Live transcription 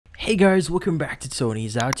Hey guys, welcome back to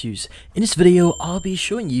Tony's How To's. In this video, I'll be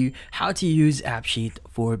showing you how to use Appsheet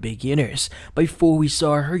for beginners. But before we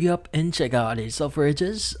start, hurry up and check out the software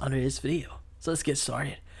edges under this video. So let's get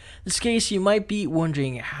started. In this case, you might be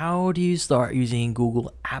wondering, how do you start using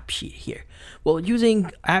Google Appsheet here? Well, using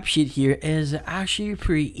Appsheet here is actually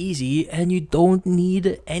pretty easy, and you don't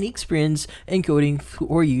need any experience in coding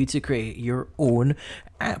for you to create your own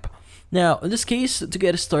app. Now, in this case, to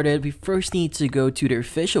get started, we first need to go to their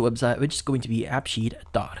official website, which is going to be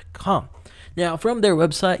appsheet.com. Now, from their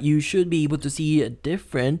website, you should be able to see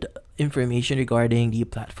different information regarding the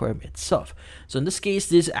platform itself. So in this case,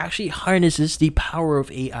 this actually harnesses the power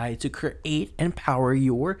of AI to create and power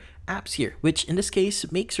your apps here, which in this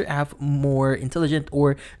case makes your app more intelligent,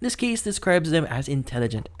 or in this case describes them as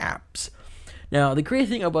intelligent apps. Now, the great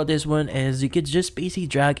thing about this one is you could just basically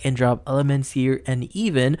drag and drop elements here and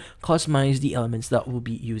even customize the elements that we'll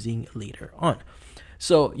be using later on.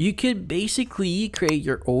 So you could basically create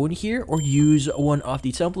your own here or use one of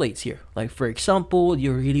the templates here. Like for example,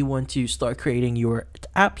 you really want to start creating your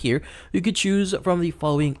app here, you could choose from the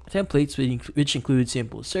following templates, which include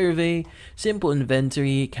simple survey, simple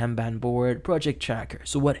inventory, Kanban board, project tracker.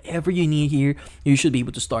 So whatever you need here, you should be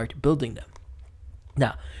able to start building them.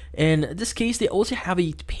 Now, in this case, they also have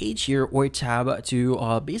a page here or tab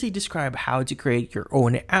to basically describe how to create your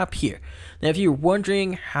own app here. Now, if you're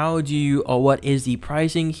wondering how do you what is the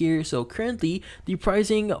pricing here, so currently the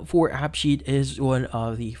pricing for Appsheet is one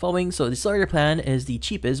of the following. So the starter plan is the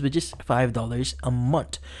cheapest, which is $5 a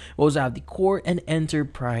month. We also have the core and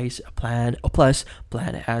enterprise plan plus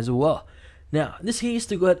plan as well. Now, in this case,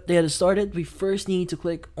 to get started, we first need to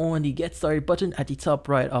click on the Get Started button at the top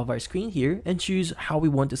right of our screen here and choose how we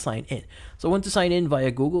want to sign in. So I want to sign in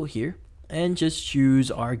via Google here and just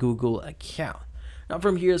choose our Google account. Now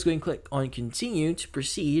from here, let's go and click on Continue to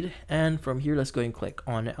proceed, and from here, let's go and click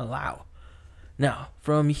on Allow. Now,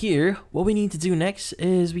 from here, what we need to do next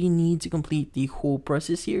is we need to complete the whole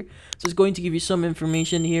process here. So it's going to give you some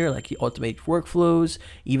information here, like the automate workflows,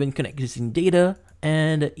 even connect existing data,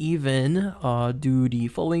 and even do the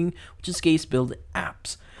following, which is case build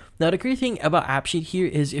apps. Now, the great thing about Appsheet here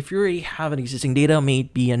is if you already have an existing data, may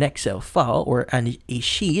it be an Excel file or a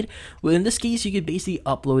sheet, well, in this case, you could basically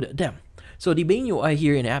upload them. So the main UI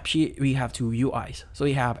here in Appsheet, we have two UIs. So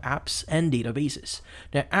we have apps and databases.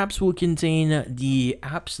 Now, apps will contain the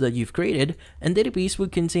apps that you've created, and database will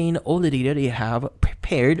contain all the data that you have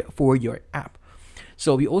prepared for your app.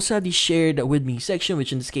 So we also have the shared with me section,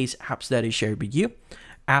 which in this case, apps that is shared with you,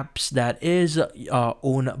 apps that is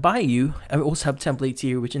owned by you, and we also have templates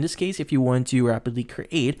here, which in this case, if you want to rapidly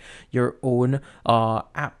create your own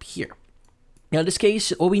app here. Now in this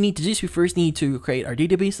case, all we need to do is we first need to create our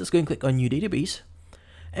database. Let's go and click on New Database.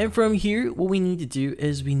 And from here, what we need to do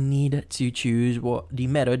is we need to choose the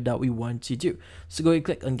method that we want to do. So go and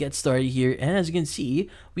click on Get Started here, and as you can see,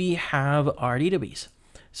 we have our database.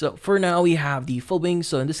 So for now, we have the following.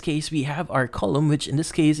 So in this case, we have our column, which in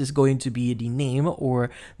this case is going to be the name or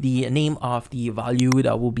the name of the value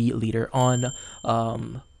that will be later on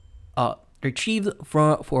retrieved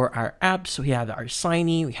for our apps. So we have our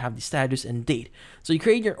signee, we have the status and date. So you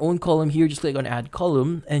create your own column here, just click on add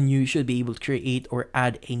column, and you should be able to create or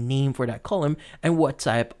add a name for that column and what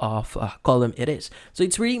type of column it is. So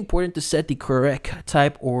it's really important to set the correct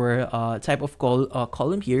type or type of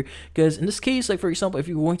column here, because in this case, like for example, if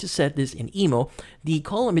you're going to set this in email, the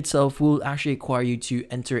column itself will actually require you to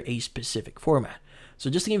enter a specific format. So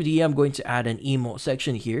just to give you the idea, I'm going to add an email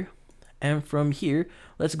section here. And from here,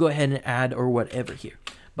 let's go ahead and add or whatever here.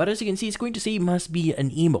 But as you can see, it's going to say must be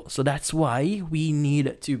an email. So that's why we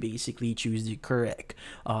need to basically choose the correct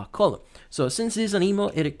column. So since this is an email,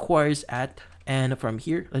 it requires at, and from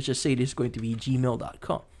here, let's just say this is going to be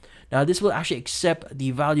gmail.com. Now this will actually accept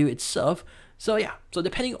the value itself. So yeah, so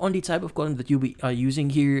depending on the type of column that you'll be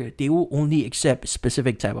using here, they will only accept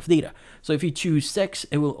specific type of data. So if you choose text,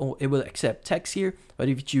 it will accept text here. But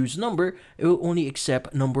if you choose number, it will only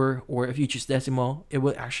accept number. Or if you choose decimal, it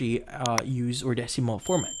will actually use or decimal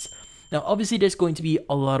formats. Now, obviously, there's going to be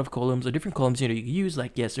a lot of columns or different columns here that you can use,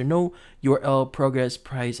 like yes or no, URL, progress,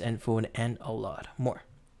 price, and phone, and a lot more.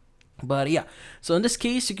 But yeah, so in this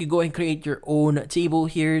case, you could go and create your own table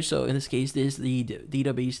here. So in this case, this is the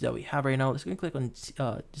database that we have right now. Let's go and click on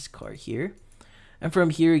this card here. And from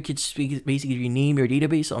here, you could basically rename your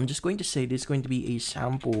database. So I'm just going to say this is going to be a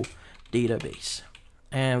sample database.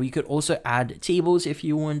 And we could also add tables if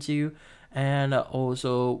you want to. And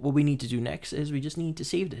also what we need to do next is we just need to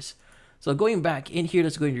save this. So going back in here,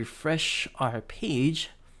 let's go and refresh our page.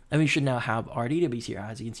 And we should now have our database here,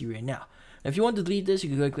 as you can see right now. If you want to delete this, you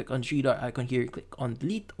can go and click on three dot icon here, click on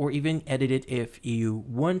delete, or even edit it if you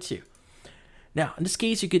want to. Now, in this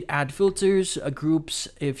case, you could add filters, groups,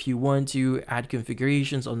 if you want to add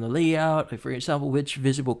configurations on the layout, like for example, which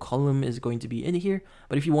visible column is going to be in here.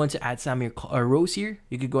 But if you want to add some rows here,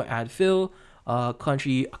 you could go add fill,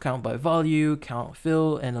 country, count by value, count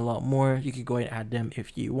fill, and a lot more. You could go and add them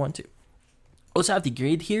if you want to. Also have the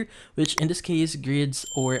grid here, which in this case, grids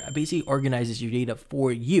or basically organizes your data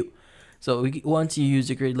for you. So we want to use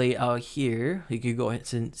the grid layout here. You can go ahead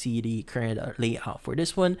and see the current layout for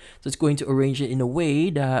this one. So it's going to arrange it in a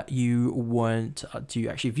way that you want to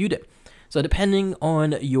actually view them. So depending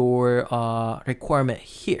on your requirement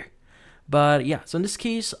here. But yeah, so in this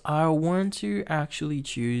case, I want to actually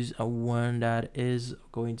choose a one that is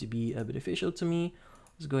going to be beneficial to me.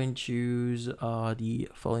 Let's go and choose the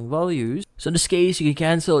following values. So in this case, you can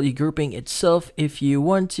cancel the grouping itself if you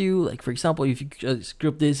want to. Like for example, if you just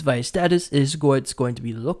group this by status, is what it's going to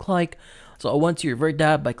be look like. So I want to revert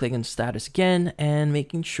that by clicking status again and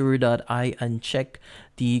making sure that I uncheck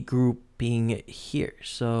the grouping here.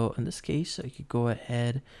 So in this case, I could go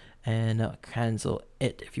ahead and cancel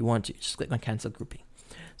it if you want to. Just click on cancel grouping.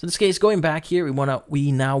 So in this case, going back here,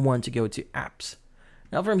 we now want to go to apps.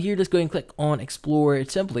 Now from here, just go and click on explore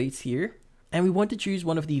templates here. And we want to choose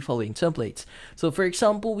one of the following templates. So for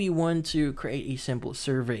example, we want to create a simple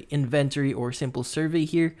survey, inventory or simple survey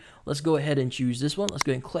here. Let's go ahead and choose this one. Let's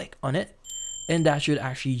go and click on it. And that should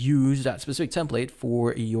actually use that specific template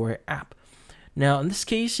for your app. Now in this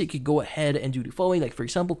case, you could go ahead and do the following, like for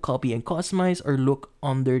example, copy and customize or look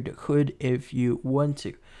under the hood if you want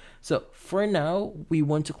to. So for now, we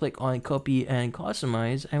want to click on copy and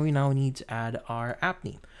customize, and we now need to add our app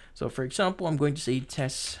name. So for example, I'm going to say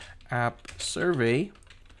test app survey,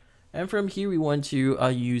 and from here we want to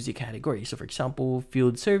use the category. So for example,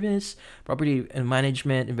 field service, property and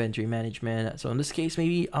management, inventory management. So in this case,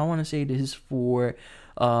 maybe I want to say this is for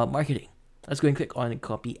marketing. Let's go and click on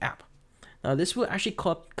copy app. Now this will actually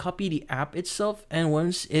copy the app itself, and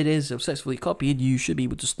once it is successfully copied, you should be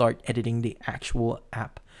able to start editing the actual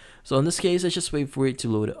app. So in this case, let's just wait for it to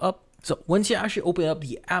load up. So once you actually open up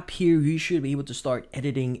the app here, you should be able to start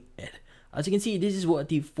editing it. As you can see, this is what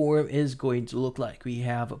the form is going to look like. We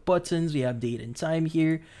have buttons, we have date and time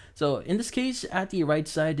here. So in this case, at the right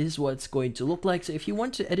side, this is what it's going to look like. So if you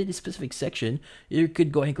want to edit a specific section, you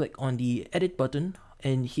could go ahead and click on the edit button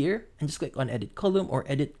in here and just click on edit column or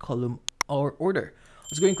edit column or order.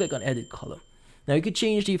 Let's go and click on edit column. Now you could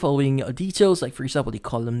change the following details, like for example, the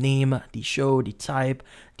column name, the show, the type,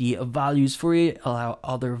 the values for it, allow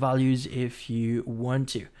other values if you want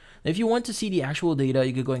to. Now, if you want to see the actual data,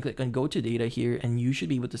 you could go and click on go to data here, and you should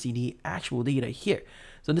be able to see the actual data here.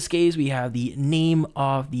 So in this case, we have the name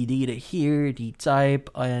of the data here, the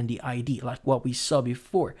type, and the ID, like what we saw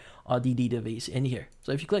before the database in here.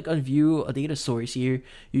 So if you click on view a data source here,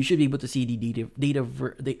 you should be able to see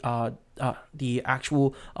the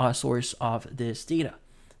actual source of this data.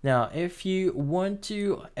 Now, if you want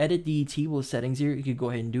to edit the table settings here, you can go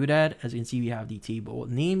ahead and do that. As you can see, we have the table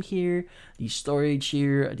name here, the storage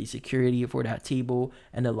here, the security for that table,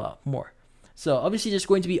 and a lot more. So obviously there's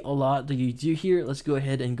going to be a lot that you do here. Let's go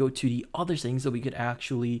ahead and go to the other things that we could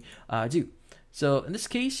actually do. So in this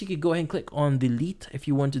case, you could go ahead and click on delete. If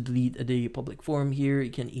you want to delete the public form here, you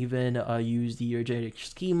can even use the generic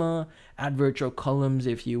schema, add virtual columns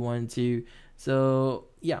if you want to. So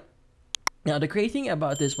yeah. Now the great thing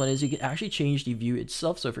about this one is you can actually change the view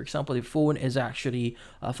itself. So for example, the phone is actually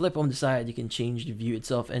flip on the side, you can change the view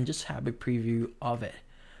itself and just have a preview of it.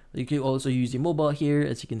 You can also use the mobile here,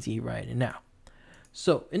 as you can see right now.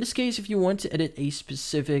 So in this case, if you want to edit a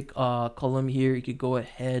specific column here, you could go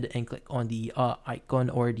ahead and click on the icon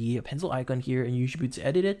or the pencil icon here, and you should be able to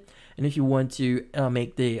edit it. And if you want to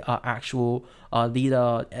make the actual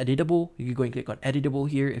data editable, you can go and click on editable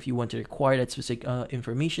here if you want to require that specific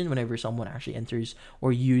information whenever someone actually enters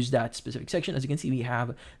or use that specific section. As you can see, we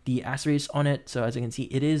have the asterisk on it. So as you can see,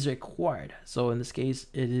 it is required. So in this case,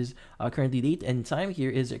 it is currently date and time here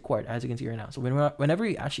is required, as you can see right now. So whenever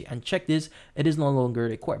you actually uncheck this, it is no longer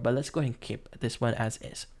required. But let's go ahead and keep this one as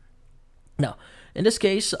is. Now, in this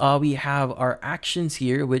case, we have our actions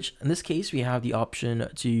here, which in this case, we have the option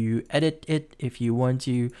to edit it if you want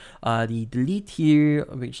to, the delete here,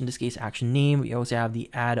 which in this case, action name. We also have the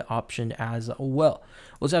add option as well.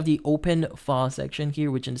 We also have the open file section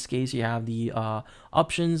here, which in this case, you have the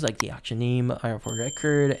options like the action name for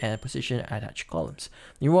record and position attached columns.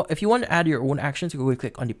 If you want to add your own actions, you go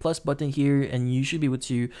click on the plus button here, and you should be able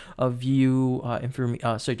to view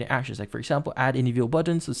certain actions. Like for example, add individual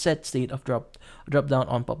buttons to set state of drop down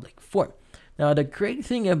on public form. Now, the great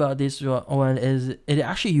thing about this one is it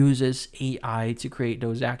actually uses AI to create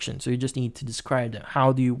those actions. So you just need to describe them.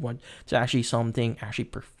 How do you want to actually something actually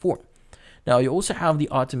perform? Now, you also have the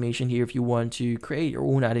automation here if you want to create your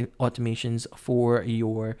own automations for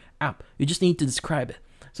your app. You just need to describe it.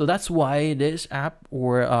 So that's why this app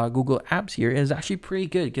or Google Apps here is actually pretty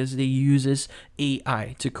good, because they uses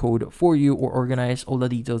AI to code for you or organize all the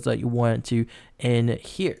details that you want to in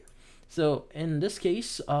here. So in this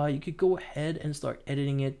case, you could go ahead and start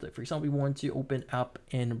editing it. For example, you want to open up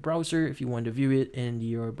in browser. If you want to view it in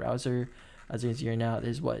your browser, as you can see here now, this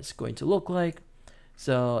is what it's going to look like.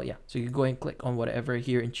 So yeah, so you can go and click on whatever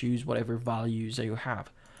here and choose whatever values that you have.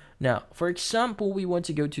 Now, for example, we want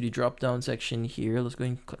to go to the drop down section here. Let's go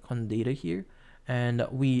and click on data here. And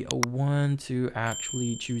we want to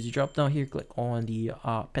actually choose the drop down here, click on the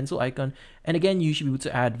pencil icon. And again, you should be able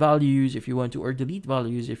to add values if you want to, or delete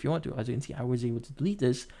values if you want to. As you can see, I was able to delete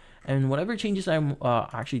this. And whatever changes I'm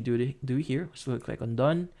actually do here, so click on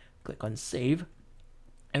done, click on save.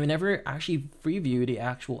 And whenever actually preview the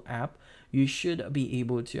actual app, you should be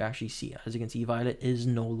able to actually see, as you can see, Violet is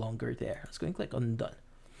no longer there. Let's go and click on done.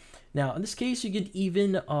 Now, in this case, you could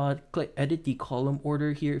even click edit the column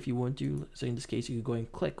order here if you want to. So in this case, you could go and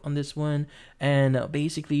click on this one and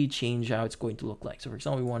basically change how it's going to look like. So for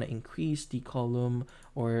example, we want to increase the column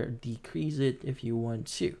or decrease it if you want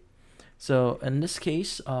to. So in this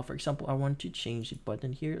case, for example, I want to change the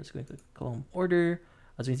button here. Let's go and click column order.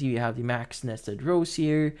 As you can see, we have the max nested rows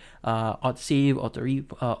here, auto save, auto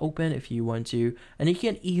open if you want to, and you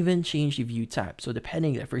can even change the view type. So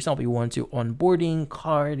depending, for example, you want to onboarding,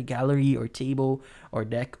 card, gallery, or table, or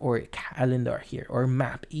deck, or calendar here, or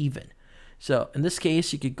map even. So in this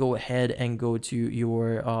case, you could go ahead and go to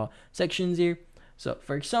your sections here. So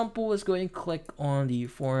for example, let's go and click on the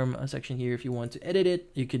form section here. If you want to edit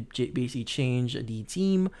it, you could basically change the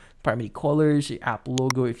theme, primary colors, the app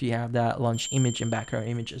logo if you have that, launch image and background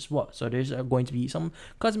image as well. So there's going to be some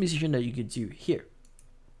customization that you could do here.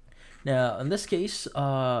 Now in this case,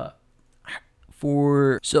 so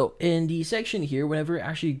in the section here, whenever you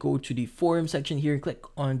actually go to the form section here and click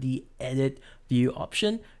on the edit view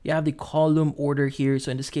option, you have the column order here.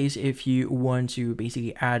 So in this case, if you want to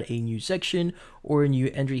basically add a new section or a new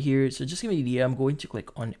entry here, so just give me the idea, I'm going to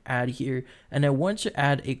click on add here, and I want to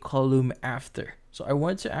add a column after. So I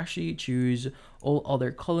want to actually choose all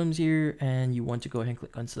other columns here, and you want to go ahead and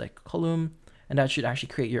click on select column, and that should actually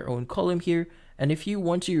create your own column here. And if you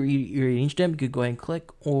want to rearrange them, you could go ahead and click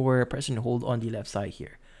or press and hold on the left side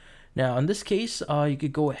here. Now in this case, you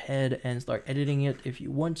could go ahead and start editing it if you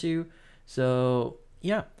want to. So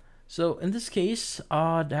yeah, so in this case,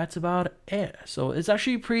 that's about it. So it's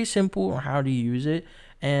actually pretty simple on how to use it,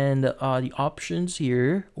 and the options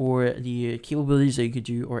here or the capabilities that you could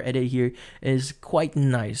do or edit here is quite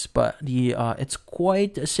nice. But the it's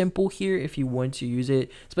quite simple here if you want to use it,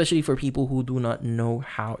 especially for people who do not know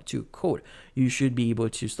how to code. You should be able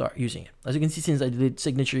to start using it. As you can see, since I did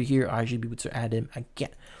signature here, I should be able to add them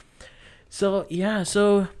again. So yeah,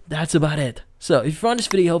 so that's about it. So if you found this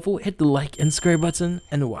video helpful, hit the like and subscribe button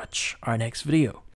and watch our next video.